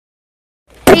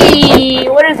Hey,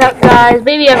 what is up, guys?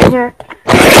 Baby over here.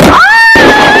 Ah!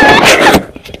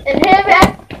 And him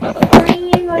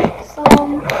acting like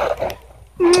some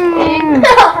thing.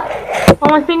 Well,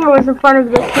 my finger was in front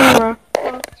of the camera,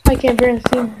 so I can't barely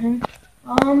see him.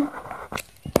 You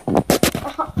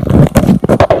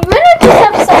might just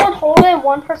have someone hold it and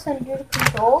one person do the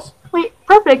controls. Wait,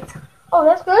 perfect. Oh,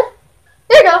 that's good.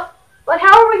 There you go. But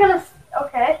how are we gonna?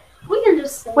 Okay, we can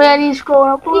just stand. Wait, I need to scroll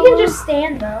up. We can just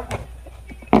stand though.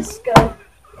 This is good,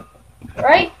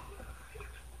 right?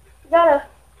 You gotta.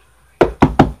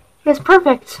 It's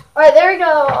perfect. All right, there we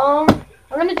go.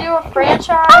 We're gonna do a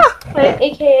franchise,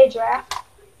 aka draft.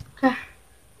 Okay.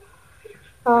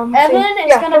 Evan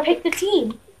is gonna pick the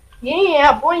team.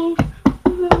 Yeah, boy.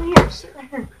 Here, sit right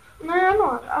here. No, I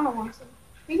don't want to sit.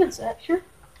 You can sit. Sure.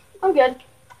 I'm good.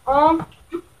 Oh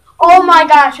my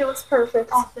gosh, it was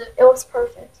perfect. I'll sit. It was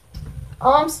perfect.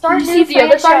 Start Did you new see the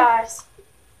other side? franchise.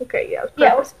 Okay, yeah, it's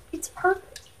perfect. Yeah, it's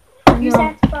perfect. Use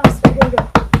Actify. Here we go.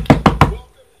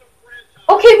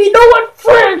 Okay, we know what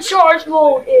franchise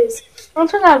mode is. I'm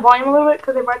turn that volume a little bit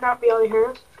because they might not be able to hear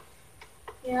us.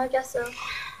 Yeah, I guess so.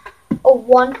 Oh,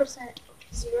 1%.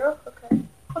 0? Okay.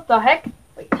 What the heck?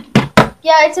 Wait.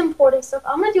 Yeah, it's importing stuff.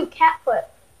 I'm gonna do cat foot.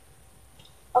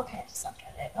 Okay, I suck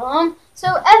at it.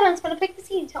 So Evan's gonna pick the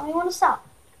team. Tell me when to stop.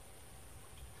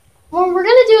 When we're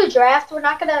gonna do a draft, we're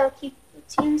not gonna keep the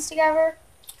teams together.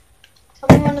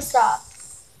 Tell me when to stop.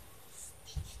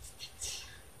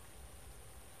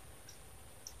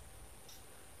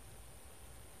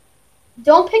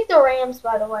 Don't pick the Rams,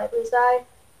 by the way, because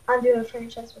I'm doing a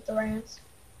franchise with the Rams.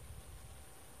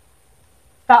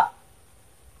 Stop.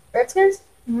 Redskins?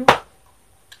 Mm-hmm.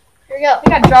 Here we go. We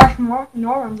got Josh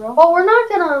Norman, bro. Well, we're not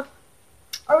gonna.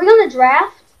 Are we gonna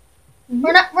draft? Mm-hmm.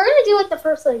 We're not. We're gonna do like the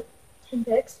first 10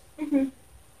 picks. Mm-hmm.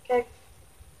 Okay.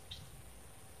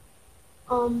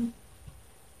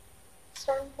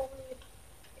 Starting point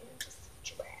is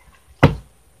draft.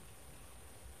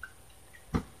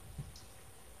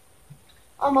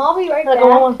 I'll be right Like back.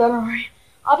 almost done already.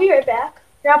 I'll be right back.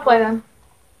 Yeah, I'll play then.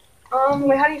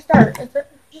 Wait, how do you start? Is it?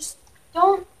 Just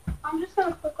don't. I'm just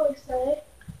gonna quickly say.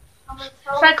 I'm gonna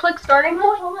tell. Should I click starting?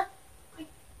 Hold on.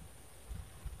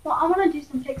 Well, I'm gonna do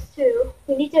some picks too.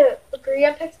 We need to agree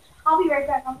on picks. I'll be right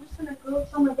back. I'm just gonna go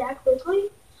tell my dad quickly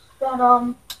that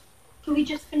can we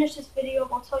just finish this video?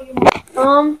 I'll tell you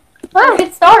more. Let's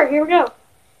get started. Here we go.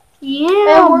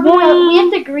 Yeah, And we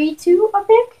have to agree to a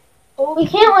pick. We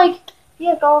can't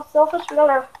be all selfish. We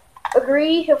gotta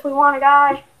agree if we want a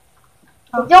guy.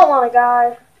 If we don't want a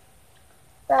guy.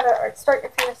 Gotta start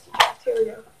your fantasy draft. Here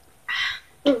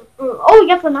we go. Oh, we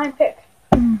got the 9 pick.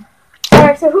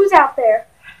 Alright, so who's out there?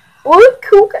 Luke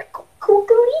Kuechly?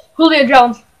 Julio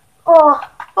Jones. Oh,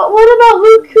 but what about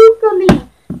Luke Kuechly?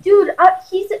 Dude,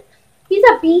 he's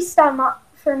a beast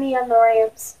for me on the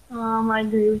Rams. I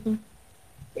agree with you.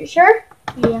 You sure?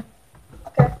 Yeah.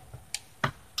 Okay.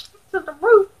 To the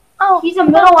roof. Oh, he's a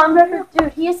middle linebacker.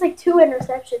 Dude, he has 2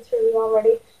 interceptions for me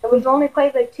already. And we've only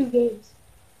played 2 games.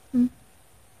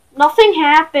 Nothing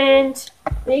happened.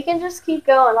 You can just keep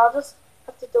going. I'll just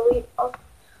have to delete.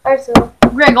 Alright, so.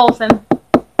 Greg Olsen.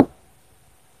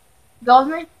 Go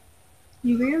with me?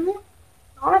 You agree with me?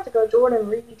 I'll have to go Jordan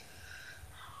Reed.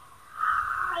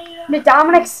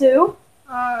 Dominic Sue?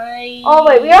 Oh,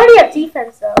 wait. We already have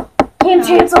defense, though. Cam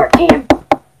Chancellor. Cam.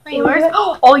 Wait, where's...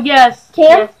 Oh, yes.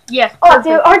 Cam? Yes. Oh, Perfect.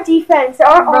 dude. Our defense.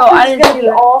 Our Bro, I offense is didn't going to see be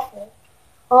that. awful.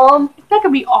 That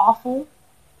could be awful.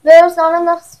 There's not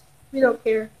enough. We don't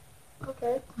care.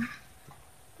 Okay.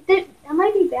 Dude, that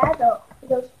might be bad, though.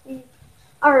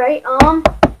 Alright,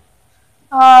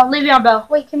 Le'Veon Bell.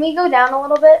 wait, can we go down a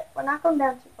little bit? We're not going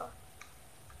down too far.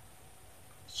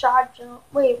 Shot jump.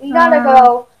 Wait, we gotta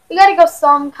go. We gotta go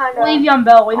some kind of. Le'Veon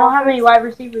Bell. We don't have any wide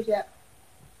receivers yet.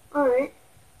 Alright.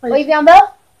 Wait. Le'Veon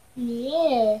Bell?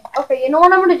 Yeah. Okay, you know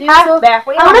what I'm gonna do? Halfback.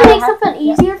 I'm gonna make something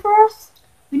easier for us.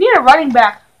 We need a running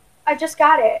back. I just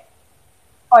got it.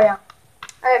 Oh, yeah.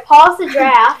 Alright, pause the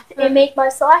draft and make my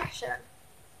selection.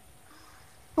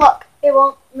 Look, it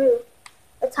won't move.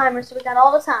 The timer, so we got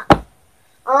all the time.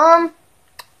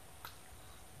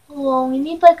 Well, we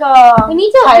need a We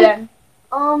need to tight end.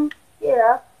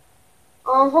 Yeah.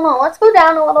 Hold on, let's go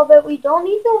down a little bit. We don't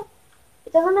need to.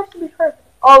 It doesn't have to be perfect.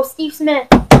 Oh, Steve Smith.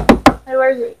 Hey, where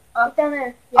is he? Right down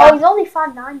there. Yeah. Oh, he's only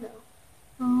 5'9"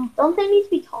 though. Don't they need to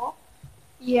be tall?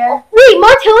 Yeah. Oh, wait,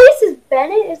 Martellus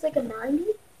Bennett is a 90?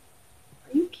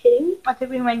 Are you kidding me? I think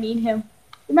we might need him.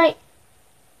 We might.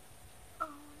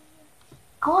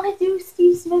 I want to do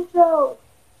Steve Smith though.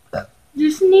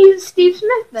 Just need Steve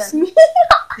Smith then. Smith.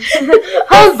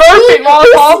 I was bursting while I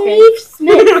was talking. Steve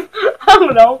Smith. I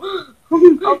don't know.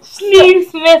 Oh, Sneeze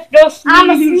Smith, go sneeze. I'm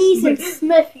a sneezing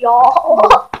Smith,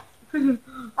 y'all.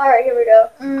 Alright, here we go.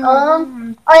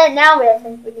 Oh yeah, now I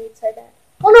think we need to say that.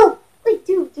 Oh no! Wait,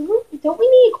 dude, don't we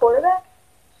need a quarterback?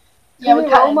 Yeah, we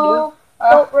kind of do.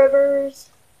 Philip Rivers.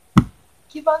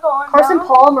 Keep on going. Carson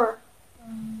Palmer.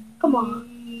 Come on.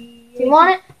 Do you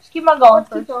want it? Just keep on going.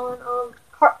 Let's keep going.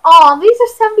 These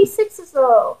are 76s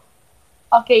though.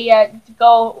 Okay, yeah,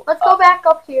 go. Let's go back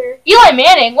up here. Eli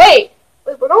Manning, wait.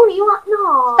 Wait, we're going Eli.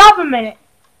 No. Stop a minute.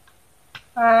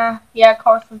 Yeah,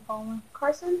 Carson Palmer.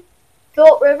 Carson?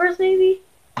 Philip Rivers, maybe?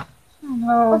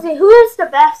 No. Let's see, who is the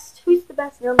best? Who's the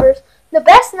best numbers? The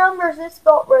best numbers is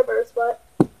Philip Rivers, but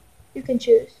you can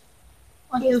choose.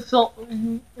 Let's do Philip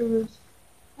Rivers.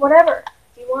 Whatever.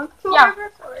 Do you want Philip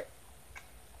Rivers? Or...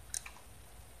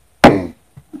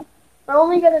 We're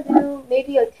only going to do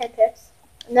maybe like 10 picks.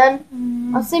 And then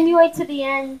I'll simulate to the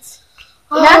end.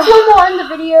 And that's when we'll end the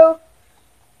video.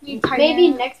 Maybe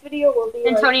next video will be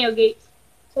Antonio Gates.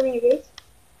 Antonio Gates?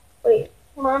 Wait,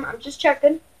 hold on. I'm just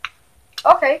checking.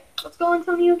 Okay, let's go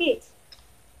Antonio Gates.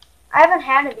 I haven't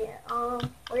had him yet.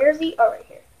 Where is he? Oh, right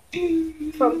here.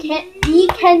 From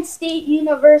Kent State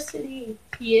University.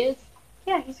 He is?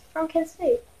 Yeah, he's from Kent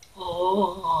State.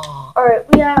 Oh. Alright,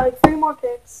 we have like 3 more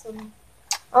picks.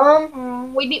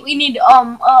 We need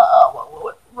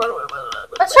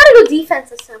let's try to go defense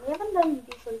this time. We haven't done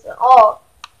defense at all.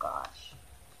 Gosh.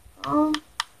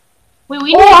 Wait,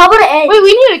 we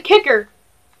need a kicker.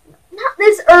 Not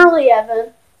this early,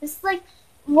 Evan. It's like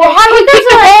how do we kick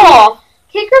the ball?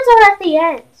 Kickers are at the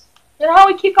end. Then how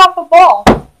do we kick off a ball?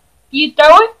 You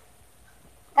throw it?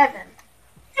 Evan.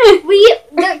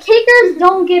 The kickers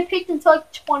don't get picked until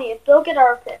like 20th. They'll get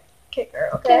our pick. Kicker,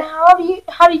 okay? Then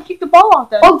how do you kick the ball off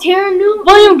then? Oh, Terran Newman.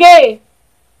 William Gay.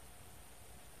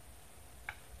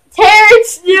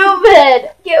 Terrence Newman.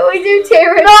 Can we do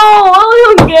Terrence? No,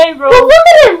 William Gay, bro. But look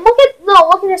at him. Look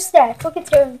at his stats. Look at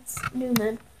Terrence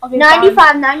Newman. Okay,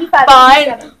 95, 95, fine.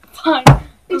 97. Fine.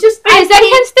 It's just Wait, is that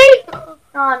Kent State?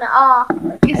 Oh no.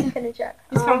 I'm gonna check.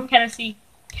 He's from Tennessee.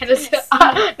 Tennessee. Tennessee.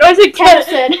 No, I said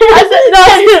Tennessee.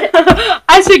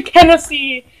 I said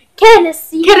Tennessee.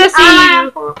 Tennessee. Tennessee.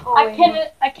 I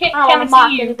can't don't want to mock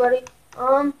Tennessee. anybody.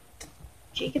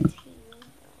 Jacob T.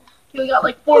 We got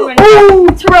like 4 minutes. Ooh,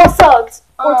 Terrell Suggs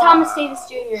or Thomas Davis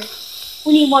Jr.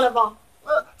 We need one of them.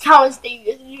 Thomas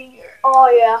Davis Jr. Oh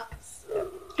yeah.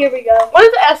 Here we go. What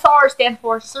does the SR stand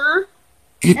for, sir?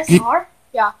 SR?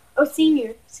 Yeah. Oh,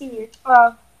 senior.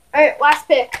 Alright, last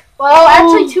pick. Well,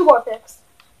 actually 2 more picks.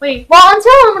 wait. Well,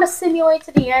 until I'm gonna simulate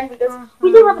to the end because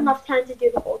we do have enough time to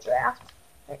do the whole draft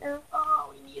right now. Oh,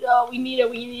 we need a.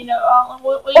 Wait,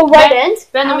 Oh, right end.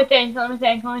 Let me think.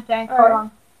 Hold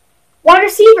on. Wide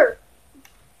receiver.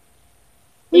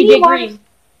 AJ Green.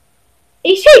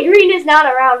 AJ Green is not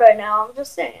around right now. I'm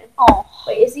just saying. Oh.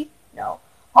 Wait, is he? No.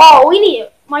 Oh, we need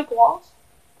Mike Wallace.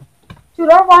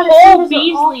 Dude, our wide receivers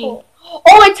Beasley. are awful.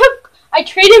 Oh, I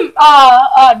traded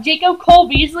Jacob Cole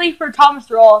Beasley for Thomas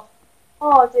Rawls.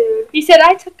 Oh, dude. He said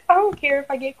I don't care if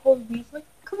I get Cole Beasley.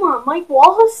 Come on, Mike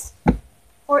Wallace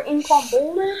or Inquan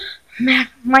Boulder.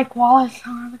 Mike Wallace.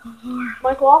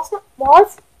 Mike Wallace.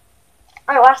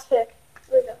 All right, last pick.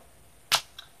 Here we go.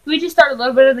 Can we just start a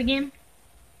little bit of the game?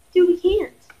 Dude, we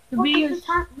can't. The video's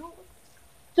No.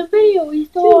 the video. We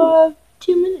still have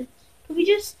 2 minutes. Can we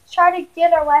just try to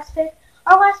get our last pick?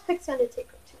 Our last pick's gonna take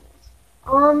like 2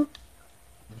 minutes.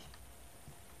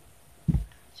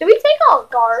 Should we take a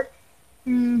guard?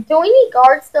 Do we need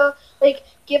guards to like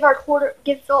give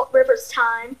Philip Rivers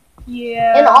time?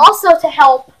 Yeah. And also to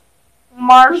help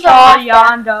Marshall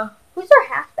Yonda. Who's our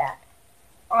halfback?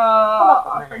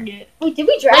 I forget. Wait, did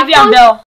we draft Le'Veon one? Bell.